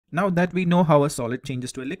Now that we know how a solid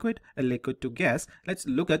changes to a liquid to gas, let's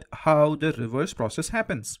look at how the reverse process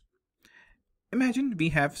happens. Imagine we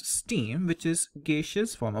have steam, which is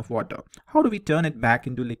gaseous form of water. How do we turn it back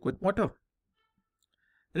into liquid water?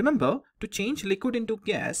 Remember, to change liquid into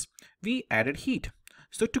gas, we added heat.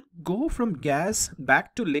 So to go from gas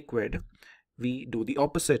back to liquid, we do the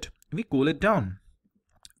opposite. We cool it down.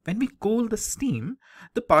 When we cool the steam,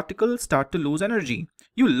 the particles start to lose energy.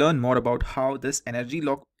 You'll learn more about how this energy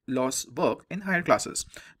loss work in higher classes.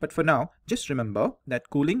 But for now, just remember that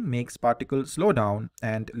cooling makes particles slow down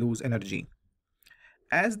and lose energy.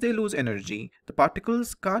 As they lose energy, the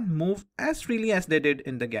particles can't move as freely as they did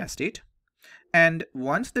in the gas state. And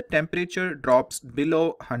once the temperature drops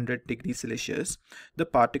below 100 degrees Celsius, the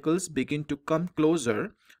particles begin to come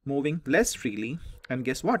closer, moving less freely. And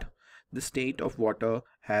guess what? The state of water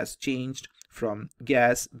has changed from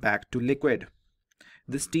gas back to liquid.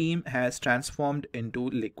 The steam has transformed into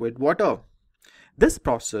liquid water. This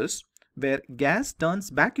process, where gas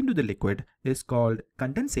turns back into the liquid, is called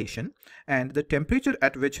condensation, and the temperature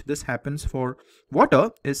at which this happens for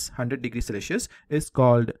water is 100 degrees Celsius, is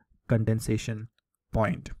called condensation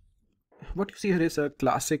point. What you see here is a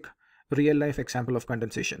classic real life example of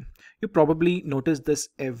condensation. You probably notice this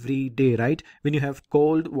every day, right? When you have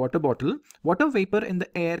cold water bottle, water vapor in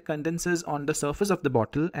the air condenses on the surface of the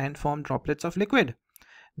bottle and form droplets of liquid.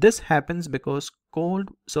 This happens because cold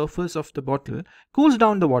surface of the bottle cools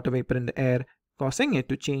down the water vapor in the air, causing it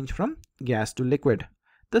to change from gas to liquid.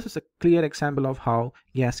 This is a clear example of how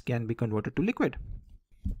gas can be converted to liquid.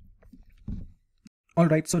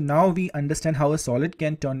 Alright, so now we understand how a solid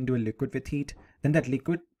can turn into a liquid with heat, then that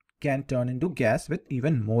liquid can turn into gas with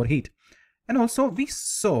even more heat. And also we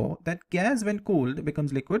saw that gas when cooled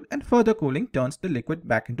becomes liquid, and further cooling turns the liquid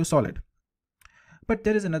back into solid. But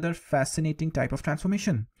there is another fascinating type of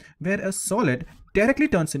transformation, where a solid directly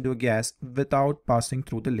turns into a gas without passing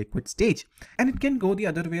through the liquid stage. And it can go the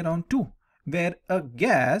other way around too, where a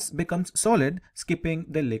gas becomes solid, skipping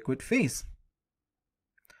the liquid phase.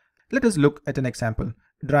 Let us look at an example,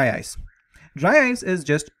 dry ice. Dry ice is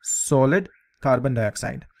just solid carbon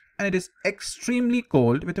dioxide, and it is extremely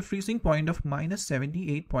cold with a freezing point of minus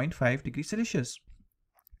 78.5 degrees Celsius.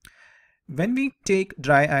 When we take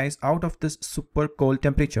dry ice out of this super cold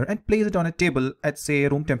temperature and place it on a table at, say,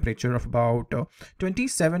 room temperature of about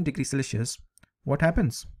 27 degrees Celsius, what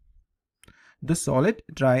happens? The solid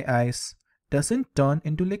dry ice doesn't turn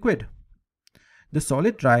into liquid. The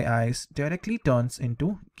solid dry ice directly turns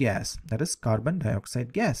into gas, that is carbon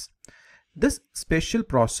dioxide gas. This special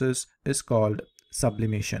process is called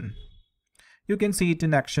sublimation. You can see it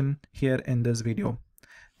in action here in this video.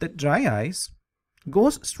 The dry ice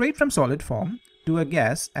goes straight from solid form to a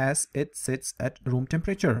gas as it sits at room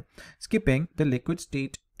temperature, skipping the liquid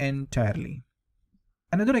state entirely.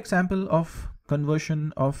 Another example of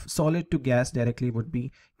conversion of solid to gas directly would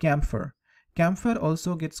be camphor. Camphor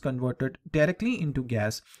also gets converted directly into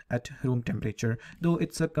gas at room temperature, though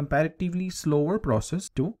it's a comparatively slower process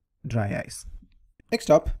to dry ice.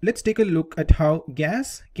 Next up, let's take a look at how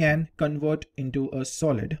gas can convert into a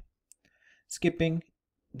solid, skipping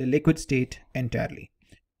the liquid state entirely.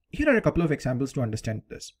 Here are a couple of examples to understand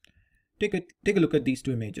this. Take a look at these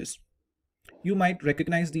two images. You might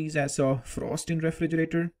recognize these as a frost in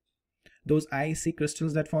refrigerator. Those icy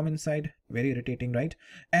crystals that form inside, very irritating, right?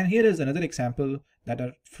 And here is another example that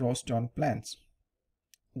are frost on plants,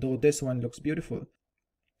 though this one looks beautiful.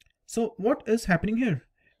 So what is happening here?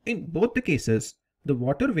 In both the cases, the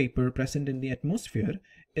water vapor present in the atmosphere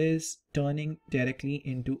is turning directly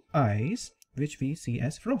into ice, which we see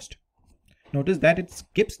as frost. Notice that it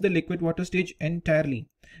skips the liquid water stage entirely.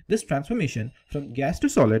 This transformation from gas to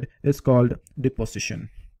solid is called deposition.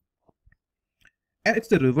 And it's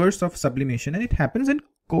the reverse of sublimation, and it happens in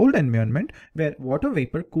cold environment where water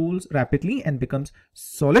vapor cools rapidly and becomes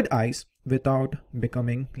solid ice without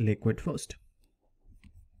becoming liquid first.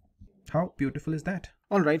 How beautiful is that?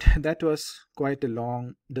 Alright, that was quite a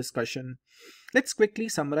long discussion. Let's quickly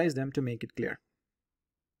summarize them to make it clear.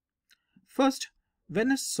 First,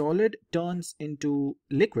 when a solid turns into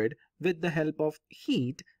liquid with the help of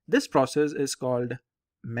heat, this process is called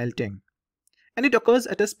melting. And it occurs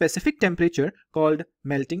at a specific temperature called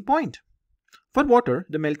melting point. For water,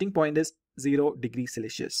 the melting point is 0 degrees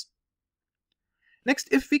Celsius. Next,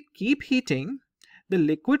 if we keep heating, the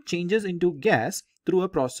liquid changes into gas through a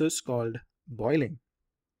process called boiling,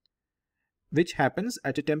 which happens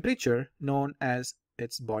at a temperature known as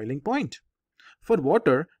its boiling point. For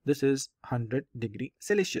water, this is 100 degrees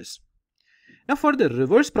Celsius. Now for the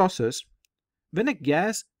reverse process, when a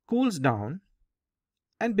gas cools down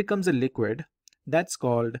and becomes a liquid, that's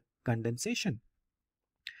called condensation.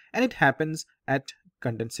 and it happens at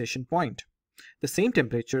condensation point, the same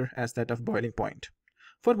temperature as that of boiling point.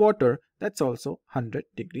 For water, that's also 100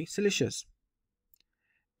 degrees Celsius.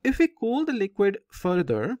 If we cool the liquid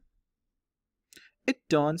further, it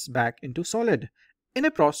turns back into solid in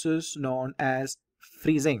a process known as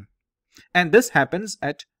freezing. And this happens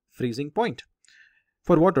at freezing point.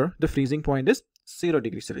 For water, the freezing point is 0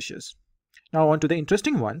 degrees Celsius. Now on to the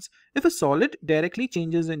interesting ones. If a solid directly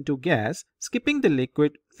changes into gas, skipping the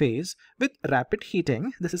liquid phase with rapid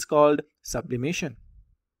heating, this is called sublimation.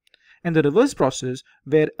 And the reverse process,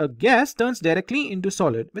 where a gas turns directly into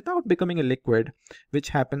solid without becoming a liquid, which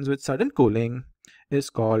happens with sudden cooling, is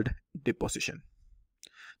called deposition.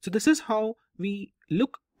 So this is how we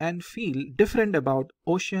look and feel different about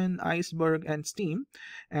ocean, iceberg, and steam.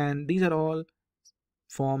 And these are all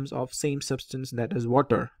forms of same substance, that is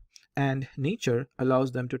water. And nature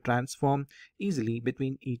allows them to transform easily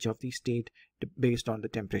between each of these states based on the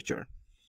temperature.